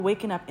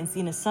waking up and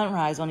seeing the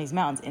sunrise on these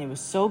mountains, and it was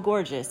so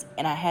gorgeous.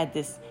 And I had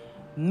this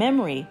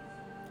memory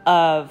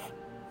of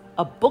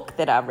a book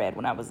that I read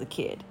when I was a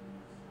kid,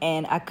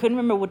 and I couldn't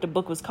remember what the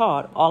book was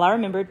called. All I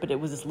remembered, but it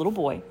was this little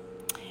boy,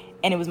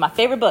 and it was my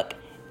favorite book.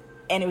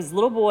 And it was a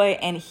little boy,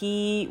 and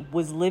he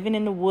was living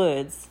in the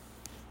woods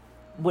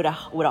with a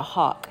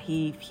hawk.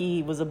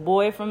 He was a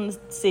boy from the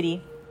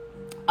city,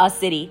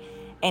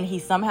 and he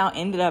somehow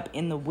ended up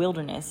in the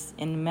wilderness,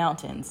 in the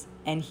mountains,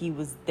 and he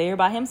was there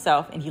by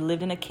himself, and he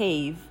lived in a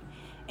cave,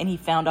 and he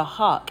found a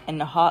hawk, and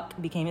the hawk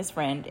became his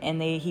friend,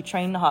 and he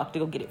trained the hawk to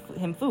go get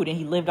him food, and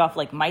he lived off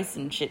like mice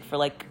and shit for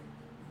like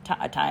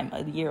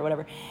a year or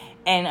whatever.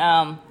 And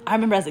I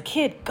remember as a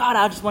kid, God,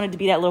 I just wanted to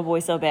be that little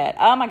boy so bad.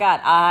 Oh my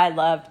God, I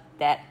loved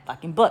that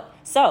fucking book.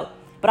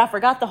 But I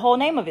forgot the whole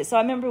name of it. So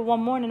I remember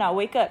one morning I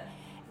wake up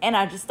and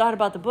I just thought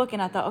about the book,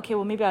 and I thought, okay,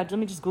 well, let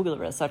me just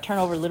Google it. So I turn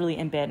over literally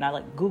in bed and I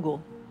like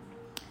Google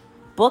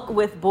book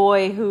with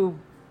boy who,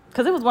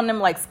 because it was one of them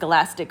like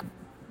scholastic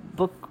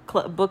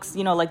books,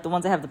 you know, like the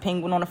ones that have the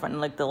penguin on the front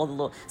and like all the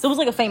little, so it was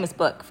like a famous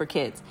book for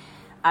kids.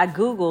 I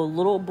Google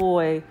little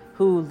boy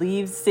who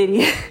leaves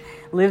city,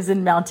 lives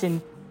in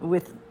mountain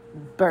with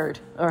bird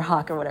or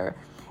hawk or whatever.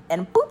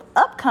 And boop,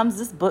 up comes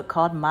this book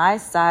called My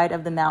Side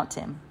of the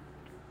Mountain.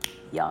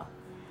 Y'all,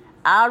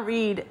 I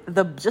read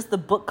just the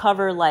book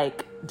cover,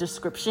 like,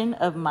 description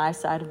of My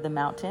Side of the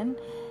Mountain,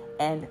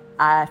 and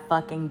I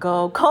fucking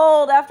go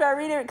cold after I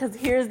read it, because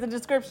here's the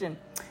description.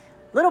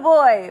 Little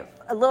boy,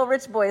 a little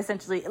rich boy,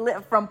 essentially,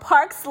 from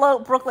Park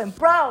Slope, Brooklyn.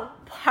 Bro,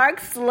 Park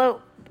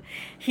Slope.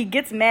 He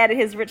gets mad at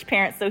his rich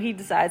parents, so he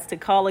decides to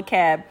call a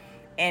cab.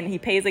 And he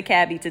pays a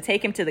cabbie to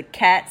take him to the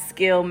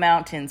Catskill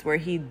Mountains, where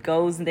he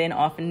goes and then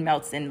often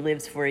melts and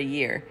lives for a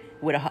year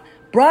with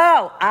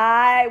Bro,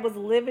 I was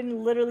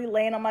literally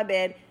laying on my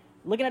bed,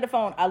 looking at the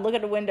phone. I look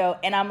at the window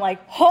and I'm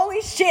like,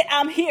 holy shit,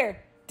 I'm here.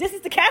 This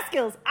is the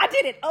Catskills. I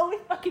did it. Holy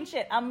fucking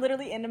shit. I'm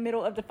literally in the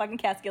middle of the fucking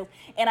Catskills,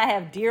 and I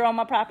have deer on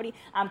my property.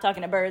 I'm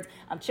talking to birds.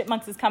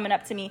 Chipmunks is coming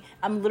up to me.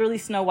 I'm literally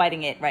Snow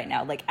Whiting it right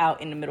now, like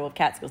out in the middle of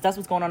Catskills. That's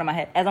what's going on in my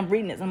head. As I'm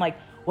reading this, I'm like,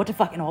 what the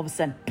fuck? And all of a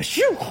sudden,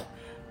 pshoo!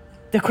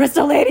 The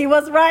crystal lady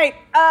was right.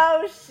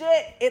 Oh,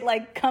 shit. It,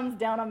 like, comes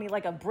down on me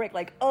like a brick.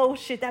 Like, oh,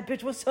 shit, that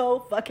bitch was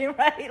so fucking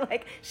right.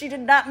 Like, she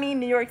did not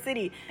mean New York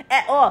City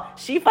at all.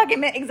 She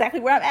fucking meant exactly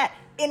where I'm at.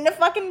 In the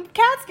fucking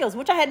Catskills,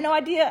 which I had no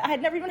idea. I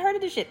had never even heard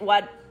of this shit.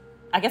 Well,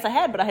 I guess I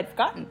had, but I had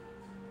forgotten.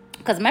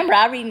 Because remember,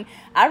 I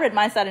read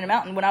My Side of the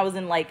Mountain when I was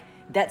in, like,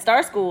 that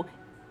star school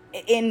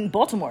in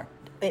Baltimore.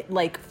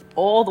 Like,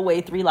 all the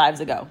way 3 lives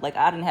ago. Like,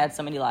 I didn't have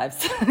so many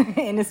lives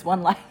in this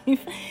one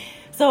life.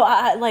 So,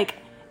 I like...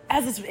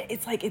 as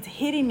it's like it's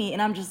hitting me,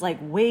 and I'm just like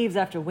waves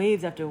after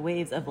waves after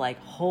waves of like,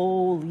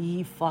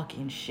 holy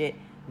fucking shit,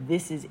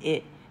 this is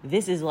it.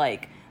 This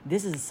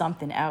is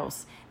something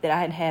else. That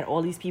I had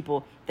all these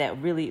people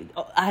that really,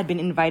 I had been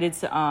invited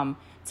to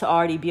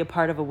already be a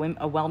part of a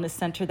wellness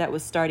center that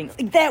was starting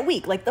like that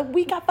week, like the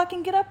week I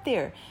fucking get up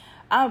there.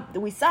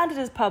 We signed to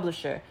this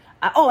publisher.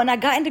 And I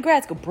got into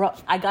grad school, bro.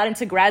 I got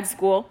into grad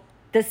school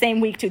the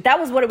same week too.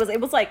 That was what it was.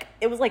 It was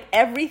like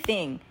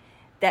everything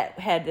that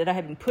I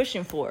had been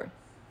pushing for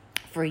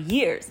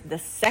years. The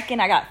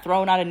second I got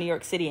thrown out of New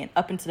York City and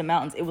up into the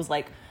mountains, it was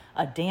like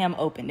a dam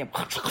opened.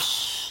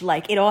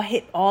 Like it all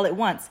hit all at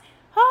once.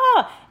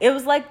 It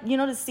was like, you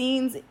know, the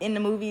scenes in the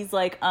movies,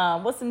 like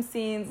what's some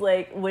scenes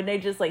like when they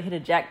just like hit a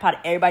jackpot,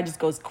 everybody just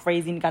goes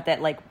crazy, and you got that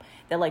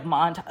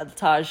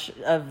montage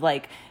of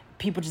like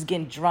people just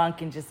getting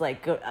drunk and just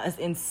like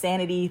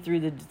insanity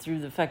through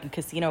the fucking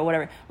casino or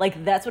whatever.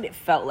 Like that's what it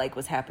felt like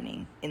was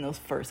happening in those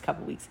first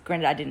couple weeks.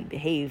 Granted, I didn't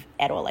behave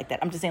at all like that.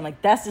 I'm just saying,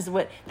 like, that's just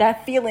what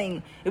that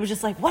feeling, it was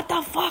just like, what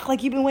the fuck?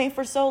 Like, you've been waiting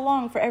for so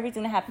long for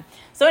everything to happen.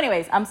 So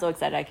anyways, I'm so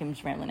excited. I can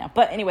just rambling now.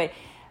 But anyway,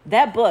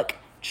 that book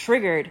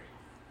triggered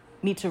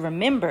me to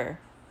remember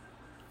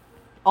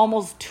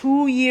almost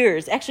 2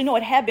 years. Actually, no,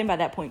 it had been by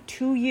that point,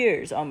 2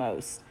 years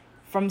almost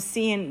from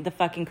seeing the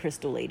fucking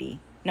crystal lady.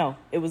 No,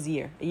 it was a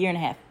year and a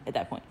half at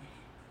that point.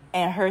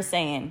 And her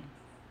saying,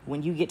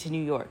 when you get to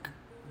New York,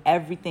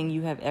 everything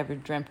you have ever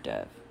dreamt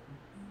of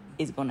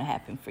is going to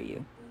happen for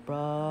you.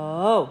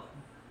 Bro.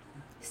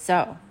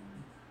 So,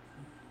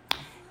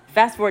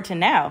 fast forward to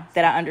now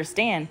that I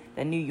understand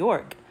that New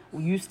York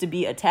used to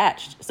be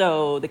attached.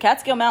 So, the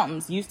Catskill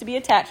Mountains used to be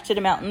attached to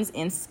the mountains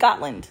in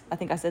Scotland. I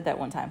think I said that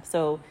one time.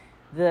 So,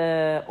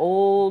 them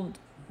old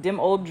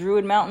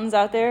Druid mountains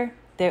out there,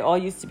 they all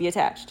used to be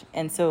attached.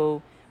 And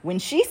so, when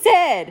she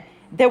said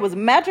there was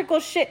magical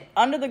shit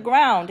under the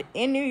ground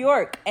in New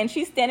York, and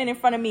she's standing in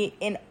front of me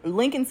in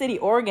Lincoln City,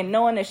 Oregon,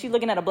 knowing that she's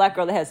looking at a black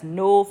girl that has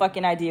no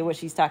fucking idea what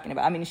she's talking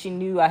about. I mean, she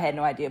knew I had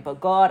no idea, but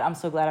God, I'm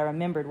so glad I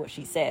remembered what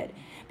she said,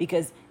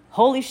 because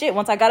holy shit,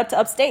 once I got up to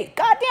upstate,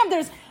 goddamn,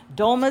 there's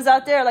domas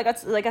out there,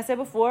 like I said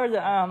before,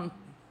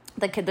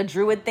 the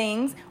druid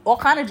things, all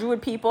kind of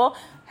druid people.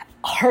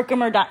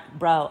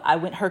 Bro, I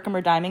went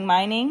Herkimer diamond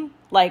mining.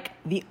 Like,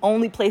 the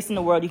only place in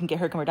the world you can get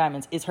Herkimer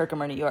diamonds is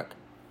Herkimer, New York.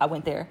 I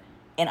went there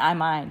and I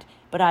mined,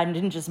 but I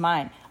didn't just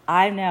mine.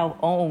 I now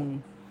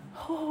own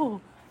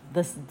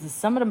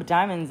some of the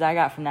diamonds I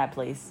got from that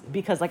place,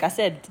 because like I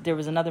said, there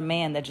was another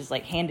man that just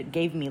like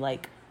gave me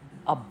like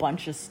a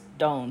bunch of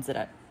stones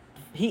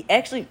he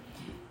actually,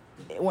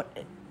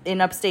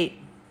 in upstate,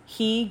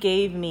 he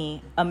gave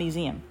me a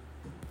museum.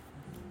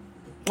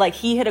 Like,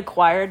 he had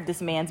acquired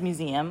this man's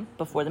museum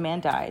before the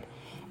man died,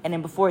 and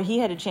then before he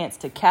had a chance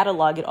to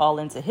catalog it all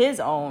into his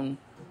own,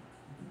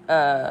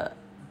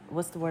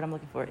 what's the word I'm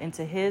looking for?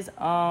 Into his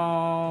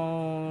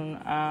own,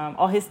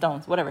 all his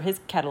stones, whatever, his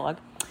catalog,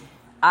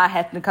 I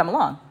happened to come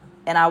along.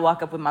 And I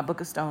walk up with my book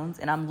of stones,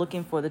 and I'm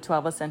looking for the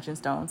 12 ascension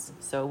stones.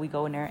 So we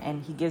go in there,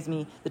 and he gives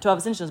me the 12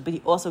 ascension stones, but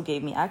he also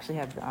gave me, I actually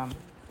have,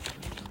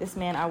 this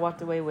man I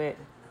walked away with,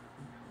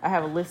 I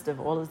have a list of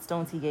all the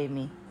stones he gave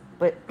me,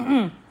 but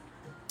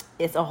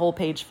it's a whole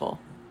page full.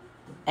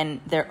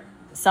 And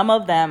some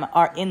of them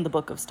are in the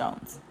book of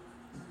stones.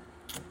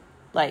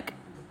 Like,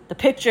 the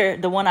picture,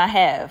 the one I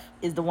have,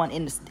 is the one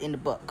in the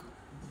book,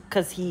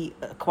 because he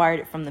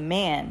acquired it from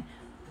the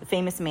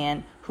famous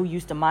man who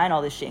used to mine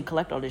all this shit and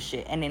collect all this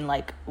shit, and then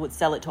like would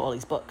sell it to all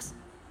these books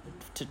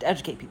to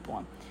educate people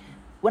on.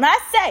 When I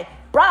say,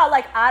 bro,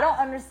 like, I don't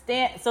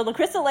understand. So the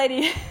crystal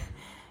lady,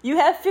 you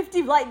have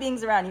 50 light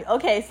beings around you.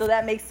 Okay, so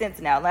that makes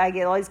sense now. Like, I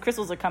get all these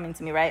crystals are coming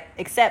to me, right?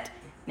 Except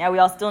now we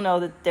all still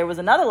know that there was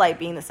another light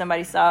being that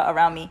somebody saw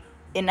around me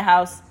in the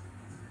house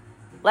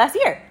last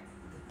year,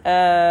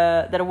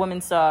 that a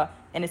woman saw,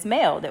 and it's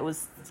male that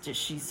was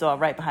she saw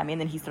right behind me, and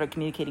then he started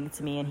communicating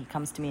to me, and he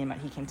comes to me, and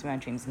he came to my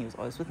dreams, and he was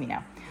always with me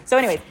now. So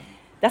anyways,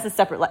 that's a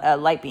separate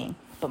light being.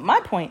 But my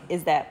point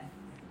is that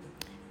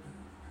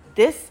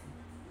this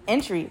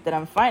entry that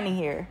I'm finding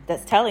here,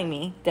 that's telling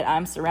me that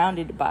I'm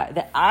surrounded by,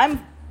 that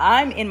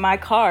I'm in my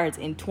cards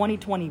in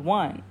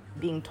 2021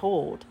 being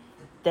told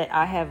that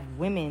I have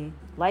women,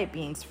 light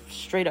beings,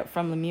 straight up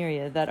from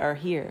Lemuria that are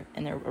here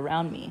and they're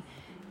around me.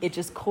 It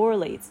just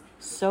correlates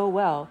so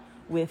well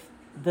with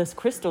this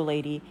crystal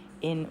lady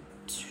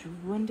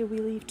when did we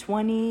leave?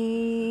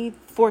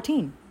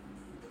 2014.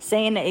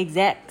 Saying the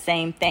exact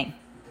same thing.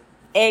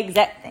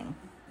 Exact thing.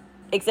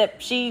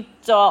 Except she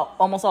saw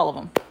almost all of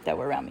them that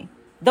were around me.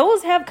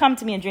 Those have come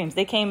to me in dreams.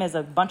 They came as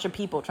a bunch of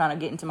people trying to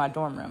get into my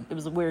dorm room. It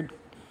was a weird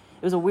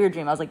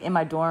dream. I was like in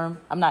my dorm.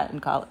 I'm not in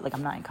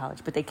college,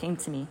 but they came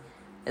to me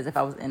as if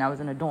I was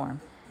in a dorm.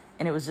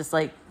 And it was just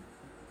like,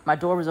 my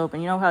door was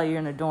open. You know how you're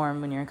in a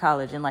dorm when you're in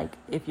college, and like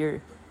if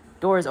your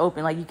door is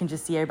open, like you can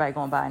just see everybody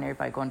going by and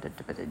everybody going to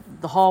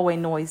the hallway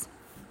noise.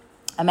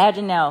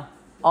 Imagine now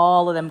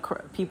all of them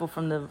people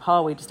from the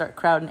hallway just start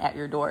crowding at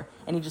your door,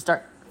 and you just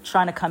start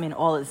trying to come in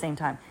all at the same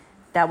time.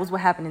 That was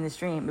what happened in this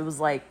dream. It was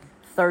like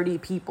 30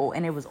 people,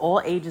 and it was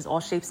all ages, all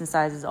shapes and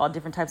sizes, all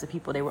different types of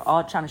people. They were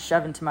all trying to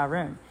shove into my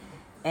room,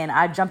 and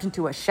I jumped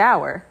into a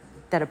shower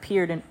that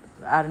appeared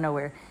out of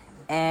nowhere,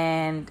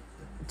 and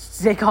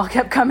they all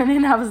kept coming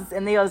in.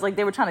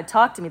 They were trying to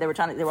talk to me. They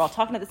were all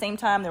talking at the same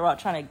time. They were all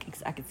I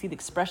could see the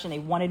expression. They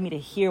wanted me to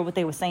hear what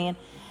they were saying.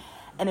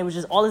 And it was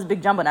just all this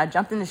big jump. And I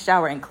jumped in the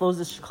shower and closed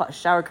the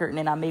shower curtain,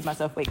 and I made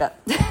myself wake up.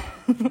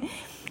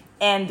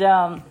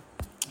 And,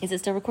 is it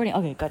still recording?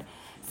 Okay, good.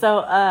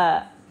 So,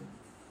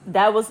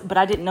 but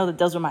I didn't know that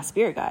those were my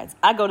spirit guides.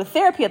 I go to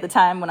therapy at the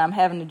time when I'm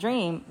having a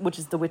dream, which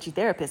is the witchy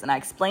therapist. And I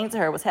explained to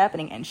her what's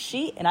happening. And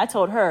I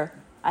told her,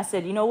 I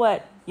said, you know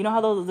what? You know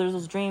how there's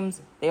those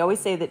dreams? They always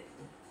say that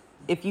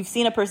if you've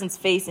seen a person's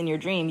face in your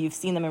dream, you've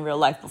seen them in real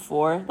life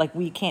before. Like,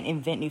 we can't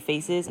invent new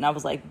faces. And I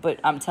was like, but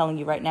I'm telling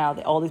you right now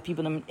that all these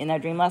people in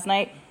that dream last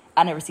night,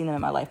 I never seen them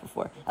in my life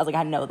before. I was like,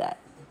 I know that.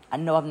 I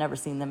know I've never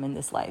seen them in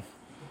this life.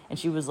 And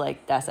she was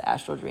like, that's an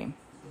astral dream.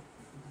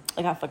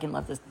 Like, I fucking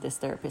love this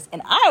therapist.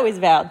 And I always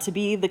vowed to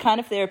be the kind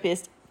of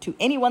therapist to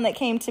anyone that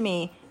came to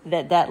me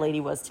that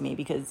lady was to me,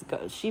 because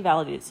she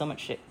validated so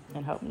much shit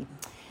and helped me.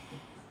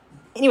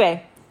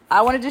 Anyway,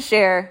 I wanted to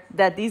share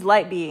that these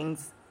light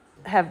beings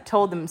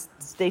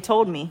they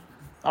told me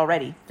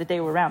already that they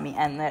were around me,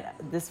 and that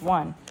this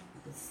one,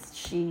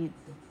 she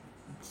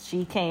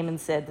came and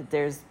said that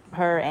there's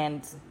her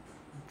and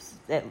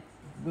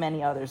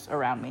many others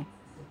around me,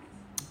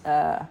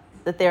 that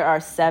there are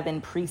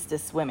 7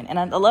 priestess women. And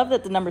I love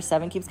that the number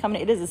 7 keeps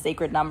coming. It is a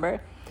sacred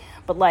number,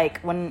 but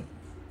like when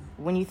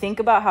you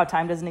think about how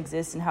time doesn't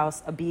exist and how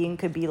a being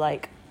could be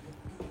like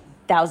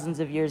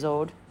thousands of years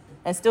old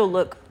and still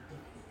look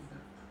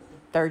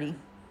 30,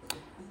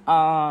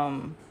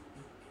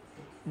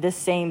 the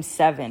same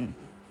 7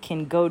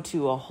 can go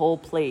to a whole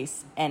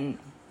place, and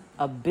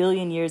 1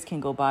 billion years can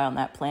go by on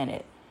that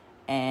planet,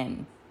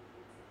 and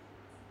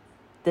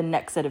the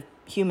next set of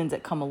humans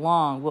that come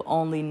along will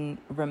only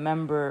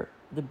remember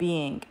the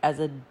being as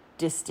a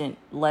distant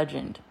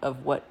legend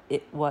of what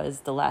it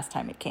was the last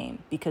time it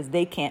came, because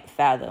they can't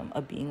fathom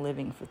a being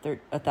living for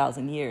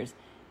 1,000 years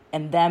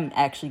and them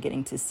actually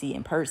getting to see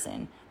in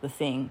person the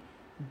thing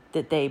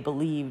that they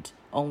believed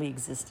only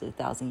existed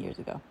 1,000 years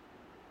ago.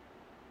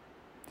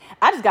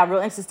 I just got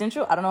real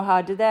existential. I don't know how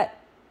I did that.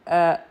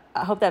 I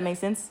hope that makes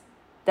sense.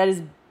 That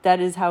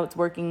is how it's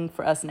working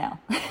for us now.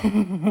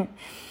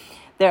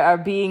 There are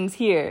beings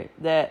here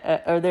there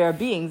are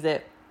beings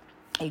that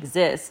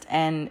exist,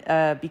 and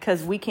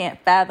because we can't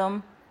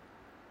fathom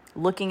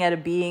looking at a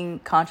being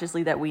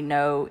consciously that we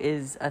know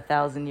is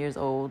 1,000 years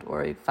old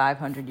or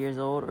 500 years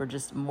old or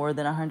just more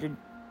than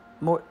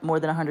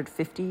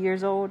 150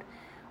 years old,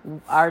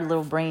 our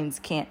little brains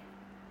can't.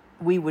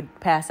 We would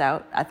pass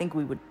out. I think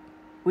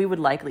we would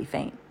likely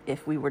faint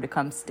if we were to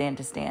come stand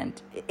to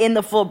stand in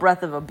the full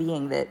breath of a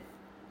being that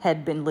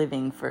had been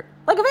living for,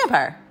 like a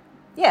vampire.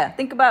 Yeah,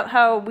 think about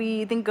how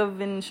we think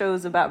of in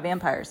shows about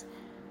vampires.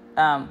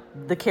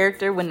 The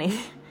character,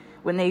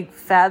 when they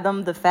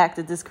fathom the fact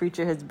that this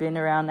creature has been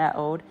around that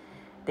old,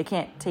 they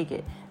can't take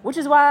it. Which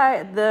is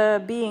why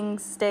the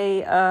beings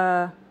stay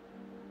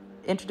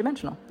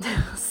interdimensional,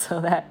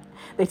 so that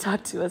they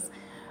talk to us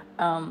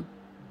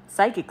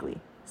psychically,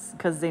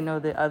 because they know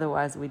that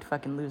otherwise we'd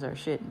fucking lose our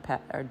shit and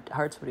our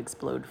hearts would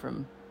explode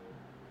from,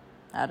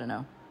 I don't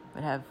know,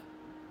 would have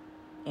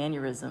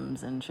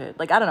aneurysms and shit.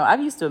 Like, I don't know.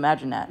 I've used to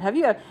imagine that.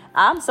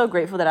 I'm so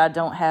grateful that I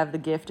don't have the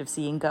gift of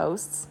seeing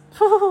ghosts.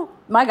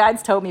 My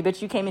guides told me,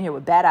 bitch, you came in here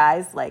with bad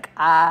eyes. Like,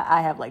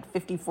 I have like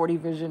 50-40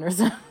 vision or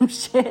some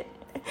shit.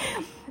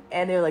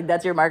 And they're like,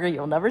 that's your marker.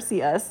 You'll never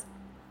see us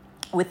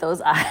with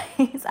those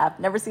eyes. I've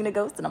never seen a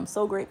ghost and I'm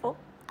so grateful.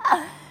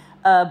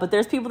 But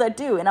there's people that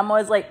do. And I'm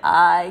always like,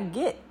 I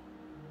get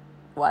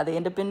why they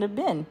end up in the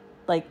bin.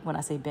 Like, when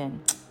I say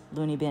bin,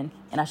 loony bin,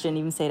 and I shouldn't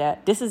even say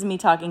that. This is me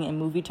talking in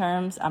movie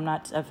terms. I'm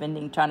not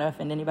trying to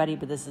offend anybody,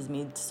 but this is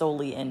me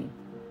solely in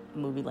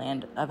movie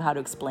land of how to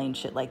explain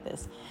shit like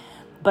this.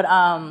 But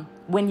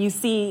when you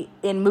see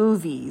in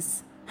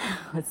movies,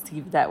 let's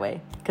keep it that way,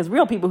 because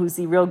real people who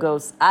see real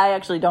ghosts, I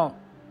actually don't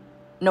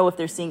know if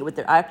they're seeing it with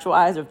their actual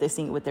eyes or if they're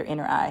seeing it with their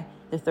inner eye,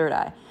 their third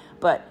eye.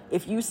 But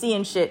if you see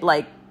in shit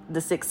like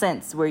The Sixth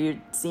Sense, where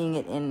you're seeing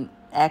it in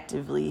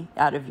actively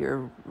out of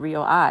your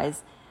real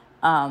eyes,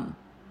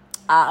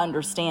 I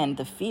understand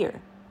the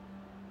fear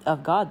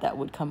of God that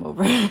would come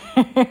over.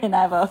 And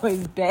I've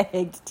always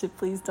begged to,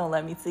 please don't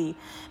let me see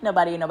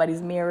nobody in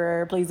nobody's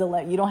mirror. Please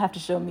you don't have to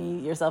show me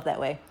yourself that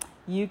way.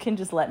 You can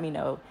just let me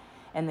know.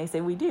 And they say,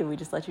 we do. We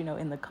just let you know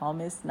in the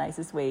calmest,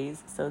 nicest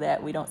ways so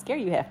that we don't scare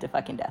you half to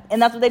fucking death. And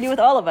that's what they do with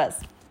all of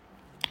us.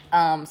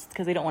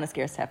 Because they don't want to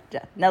scare us half to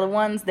death. Now, the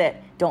ones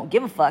that don't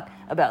give a fuck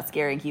about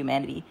scaring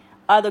humanity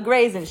are the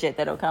Greys and shit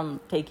that'll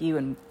come take you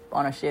and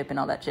on a ship and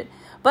all that shit.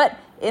 But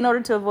in order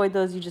to avoid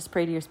those, you just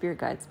pray to your spirit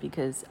guides,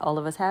 because all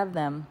of us have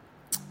them.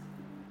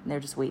 And they're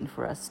just waiting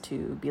for us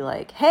to be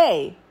like,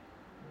 hey,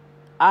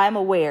 I'm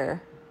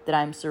aware that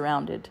I'm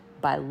surrounded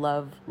by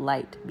love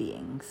light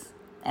beings.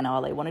 And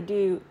all I want to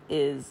do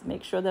is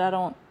make sure that I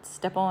don't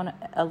step on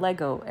a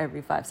Lego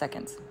every 5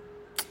 seconds.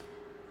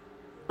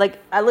 Like,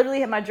 I literally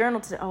had my journal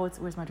today. Oh,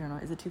 where's my journal?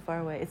 Is it too far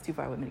away? It's too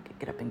far away for me to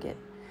get up and get.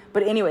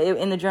 But anyway,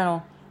 in the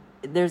journal,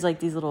 there's like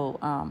these little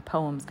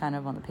poems kind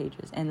of on the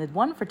pages. And the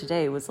one for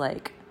today was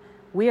like,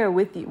 we are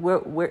with you.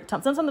 We're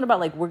something about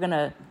like,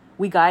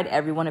 we guide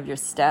every one of your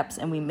steps,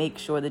 and we make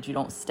sure that you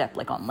don't step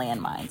like on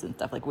landmines and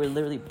stuff. Like, we're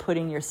literally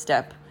putting your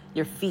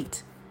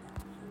feet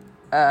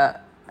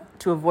to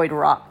avoid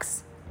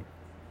rocks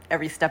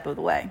every step of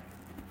the way.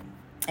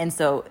 And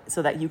so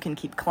that you can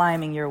keep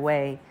climbing your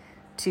way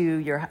to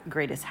your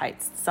greatest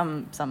heights.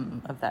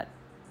 Some of that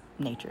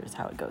nature is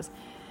how it goes.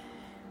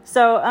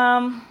 So,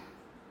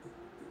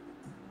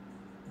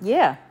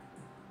 yeah.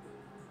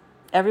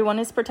 Everyone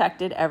is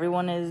protected.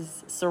 Everyone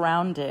is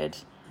surrounded.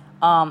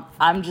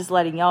 I'm just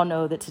letting y'all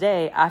know that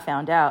today I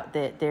found out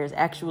that there's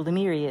actual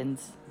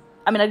Lemurians.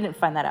 I mean, I didn't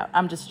find that out.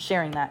 I'm just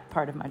sharing that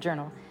part of my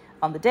journal.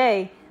 On the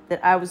day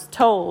that I was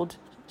told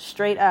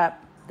straight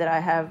up that I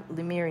have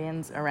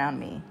Lemurians around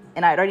me.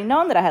 And I had already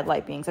known that I had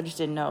light beings. I just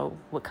didn't know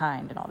what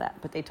kind and all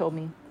that. But they told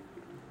me.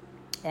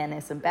 And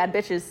there's some bad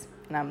bitches.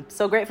 And I'm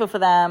so grateful for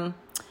them.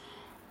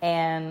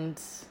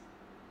 And,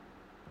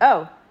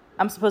 oh,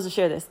 I'm supposed to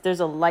share this. There's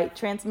a light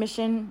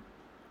transmission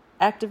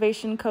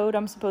activation code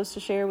I'm supposed to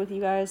share with you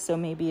guys. So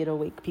maybe it'll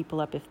wake people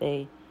up if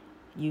they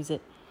use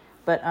it.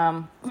 But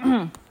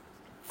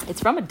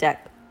it's from a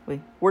deck.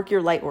 Wait, Work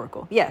Your Light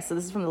Oracle. Yeah, so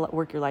this is from the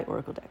Work Your Light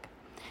Oracle deck.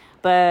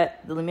 But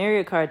the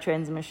Lemuria card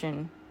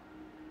transmission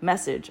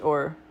message,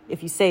 or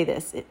if you say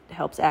this, it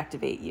helps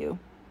activate you.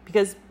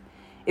 Because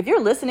if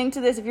you're listening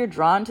to this, if you're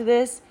drawn to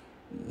this,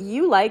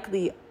 you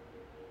likely,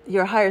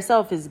 your higher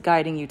self is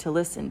guiding you to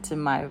listen to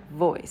my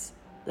voice.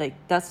 Like,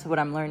 that's what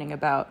I'm learning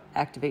about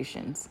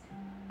activations.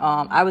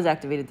 I was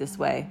activated this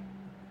way,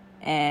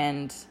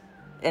 and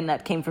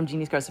that came from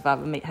Genius Card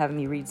Survival, having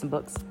me read some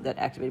books that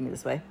activated me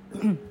this way.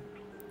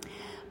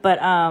 But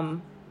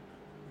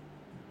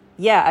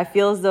yeah, I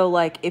feel as though,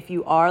 like, if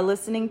you are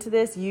listening to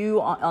this,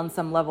 you on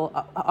some level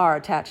are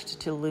attached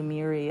to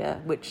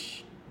Lemuria,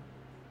 which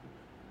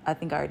I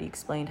think I already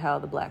explained how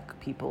the black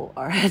people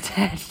are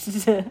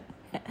attached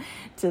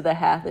to the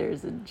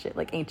Hathors and shit,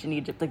 like ancient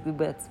Egypt, like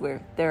that's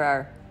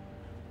where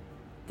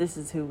this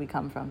is who we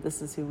come from.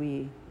 This is who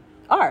we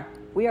are.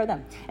 We are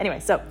them. Anyway,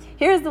 so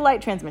here's the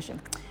light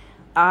transmission.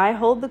 I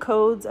hold the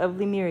codes of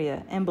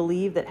Lemuria and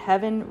believe that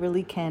heaven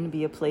really can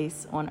be a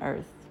place on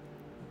earth.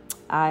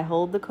 I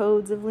hold the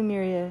codes of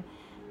Lemuria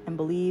and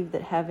believe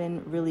that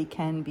heaven really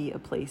can be a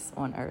place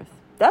on earth.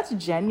 That's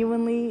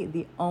genuinely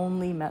the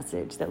only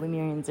message that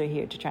Lemurians are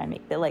here to try and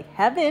make. They're like,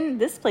 heaven,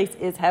 this place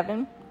is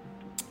heaven.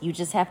 You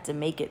just have to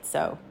make it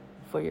so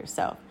for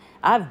yourself.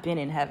 I've been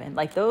in heaven.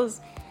 Like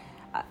those,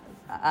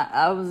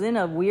 I was in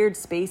a weird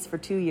space for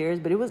 2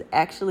 years, but it was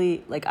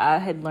actually like I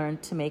had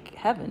learned to make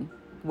heaven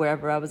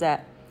wherever I was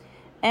at.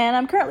 And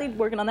I'm currently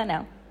working on that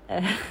now.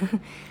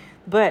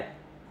 But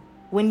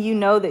when you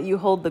know that you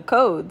hold the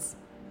codes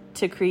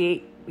to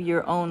create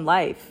your own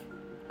life,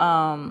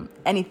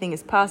 anything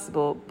is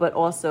possible, but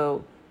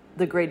also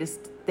the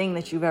greatest thing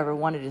that you've ever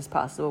wanted is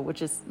possible,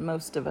 which is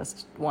most of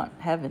us want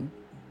heaven.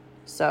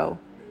 So,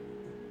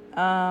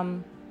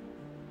 yeah,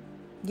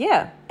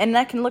 and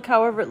that can look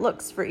however it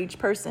looks for each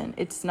person.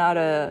 It's not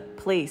a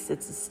place,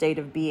 it's a state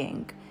of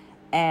being.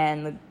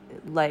 And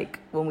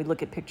like when we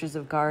look at pictures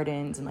of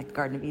gardens and like the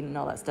Garden of Eden and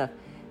all that stuff,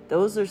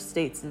 those are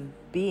states of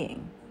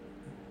being.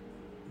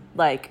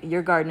 Like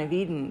your Garden of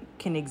Eden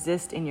can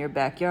exist in your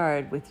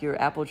backyard with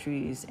your apple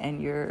trees and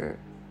your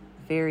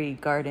fairy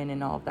garden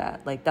and all of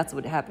that. Like that's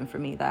what happened for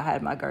me. That I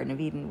had my Garden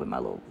of Eden with my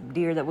little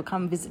deer that would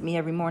come visit me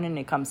every morning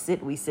and come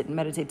sit. We sit and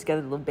meditate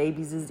together. The little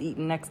babies is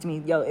eating next to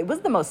me. Yo, it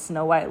was the most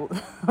Snow White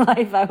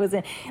life I was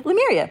in.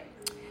 Lemuria.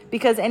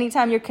 Because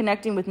anytime you're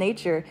connecting with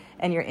nature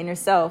and your inner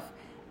self,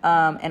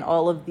 and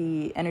all of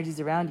the energies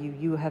around you,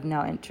 you have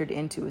now entered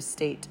into a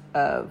state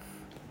of,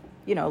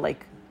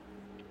 like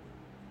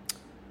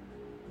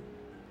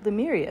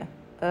Lemuria,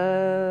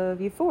 of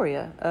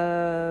euphoria,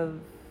 of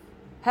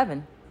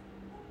heaven.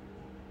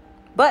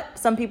 But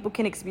some people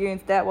can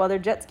experience that while they're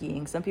jet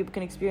skiing. Some people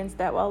can experience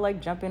that while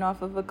like jumping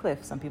off of a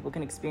cliff. Some people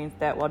can experience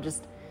that while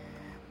just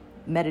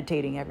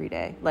meditating every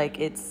day. Like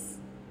it's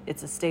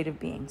a state of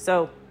being.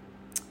 So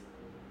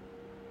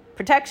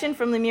protection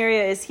from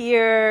Lemuria is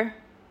here.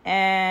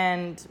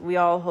 And we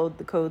all hold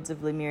the codes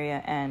of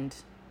Lemuria. And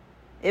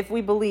if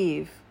we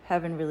believe,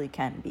 heaven really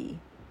can be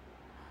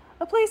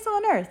a place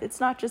on earth. It's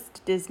not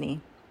just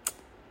Disney.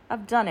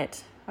 I've done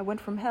it. I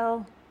went from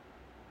hell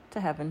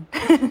to heaven.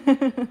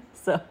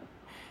 So,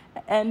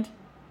 and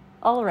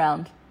all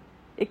around,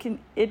 it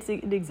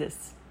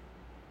exists.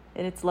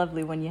 And it's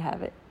lovely when you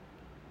have it.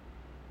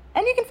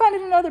 And you can find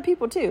it in other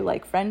people too,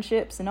 like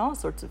friendships and all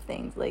sorts of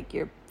things, like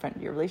your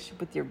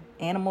relationship with your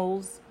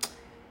animals.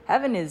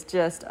 Heaven is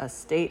just a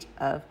state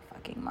of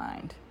fucking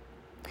mind.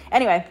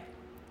 Anyway,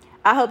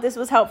 I hope this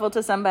was helpful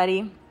to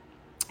somebody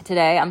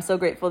today. I'm so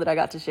grateful that I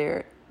got to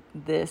share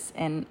this.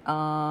 And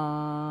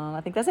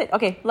I think that's it.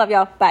 Okay, love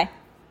y'all. Bye.